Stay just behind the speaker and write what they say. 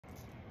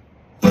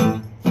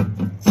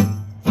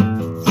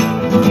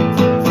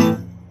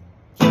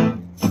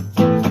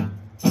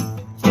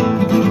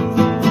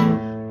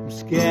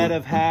scared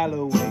of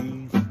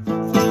Halloween,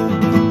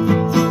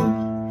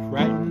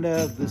 frightened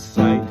of the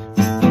sight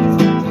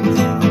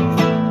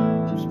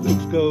of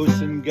spooks,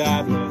 ghosts, and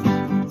goblins.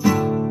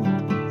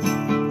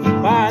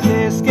 On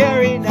this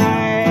scary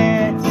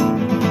night,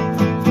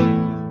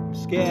 I'm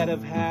scared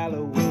of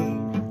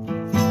Halloween,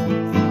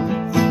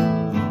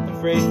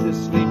 afraid to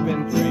sleep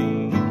and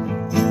dream.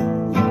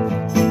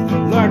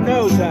 Lord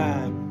knows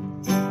I'm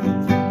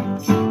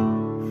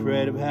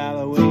afraid of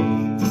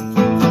Halloween,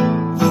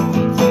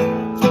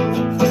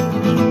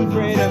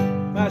 afraid of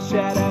my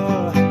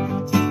shadow.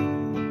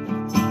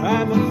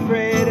 I'm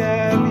afraid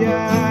of your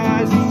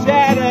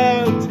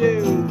shadow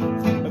too,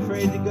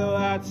 afraid to go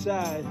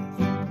outside,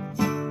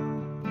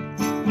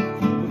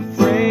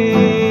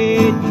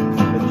 afraid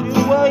that you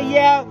will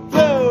yell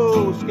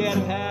boo, scared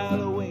of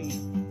Halloween.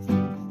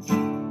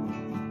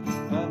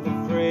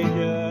 I'm afraid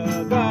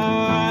you're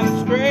gone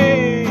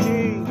astray.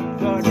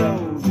 Lord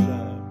knows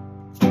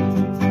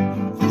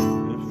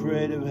I'm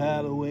afraid of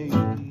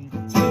Halloween.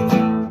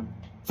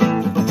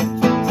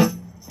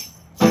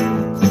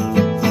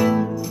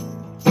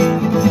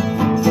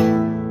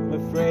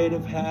 Afraid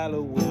of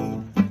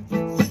Halloween,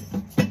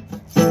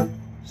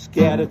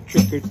 scared of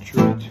trick or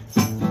treat.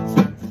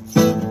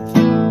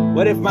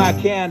 What if my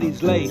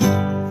candy's laced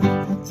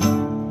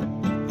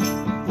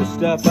with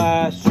stuff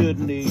I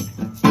shouldn't eat,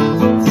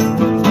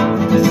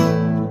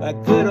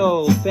 like good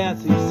old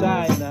fancy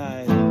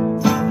cyanide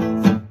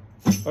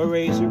or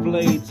razor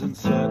blades and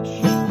such?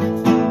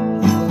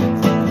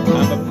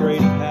 I'm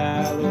afraid of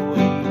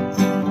Halloween,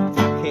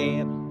 I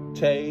can't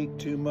take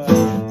too much.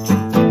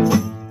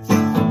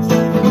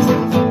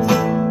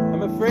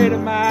 I'm afraid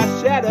of my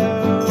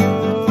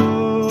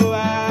shadow,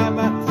 I'm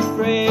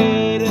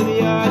afraid of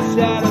your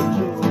shadow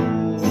too,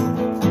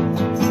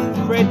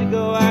 afraid to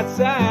go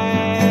outside,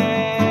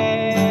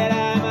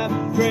 I'm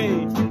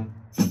afraid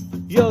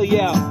you'll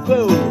yell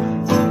boo,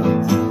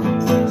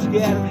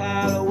 scared of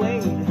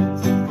Halloween.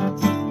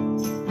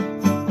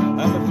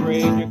 I'm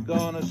afraid you're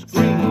gonna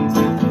scream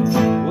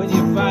when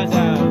you find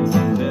out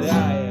that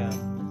I am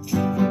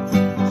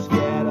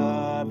scared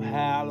of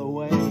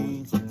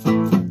Halloween,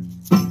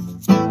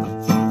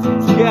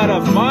 scared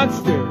of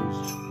monsters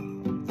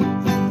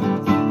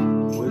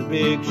with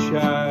big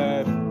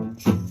sharp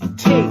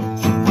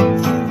teeth,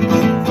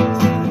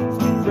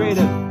 afraid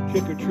of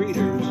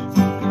trick-or-treaters,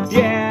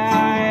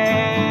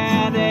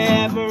 yeah, and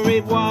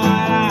everyone I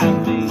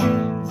meet,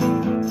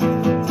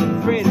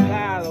 afraid of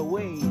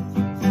Halloween.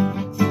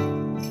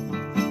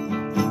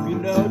 You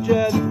know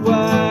just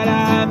what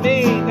I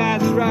mean,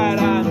 that's right,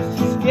 I'm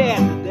scared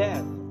to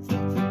death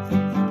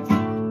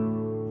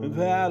of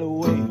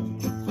Halloween.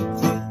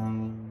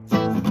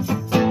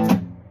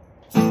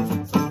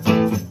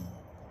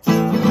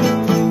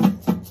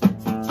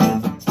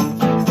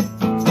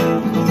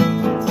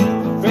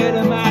 Afraid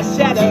of my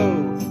shadow,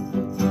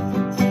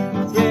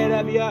 afraid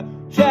of your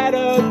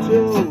shadow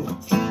too,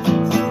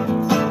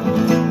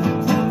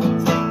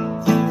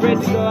 afraid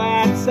to go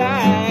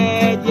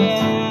outside,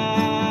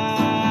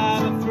 yeah,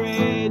 I'm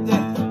afraid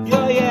that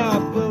you'll yell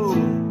boo,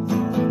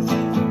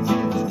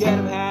 scared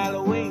of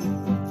Halloween,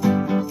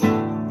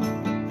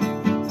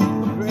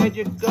 afraid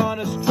you're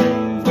gonna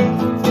scream.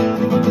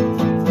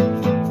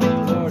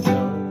 Lord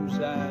knows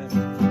I'm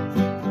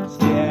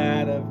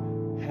scared of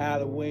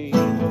Halloween.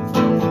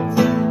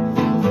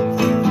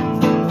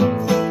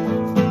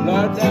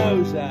 Lord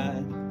knows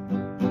I'm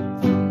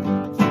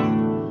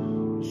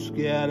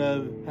scared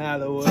of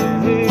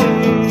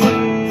Halloween.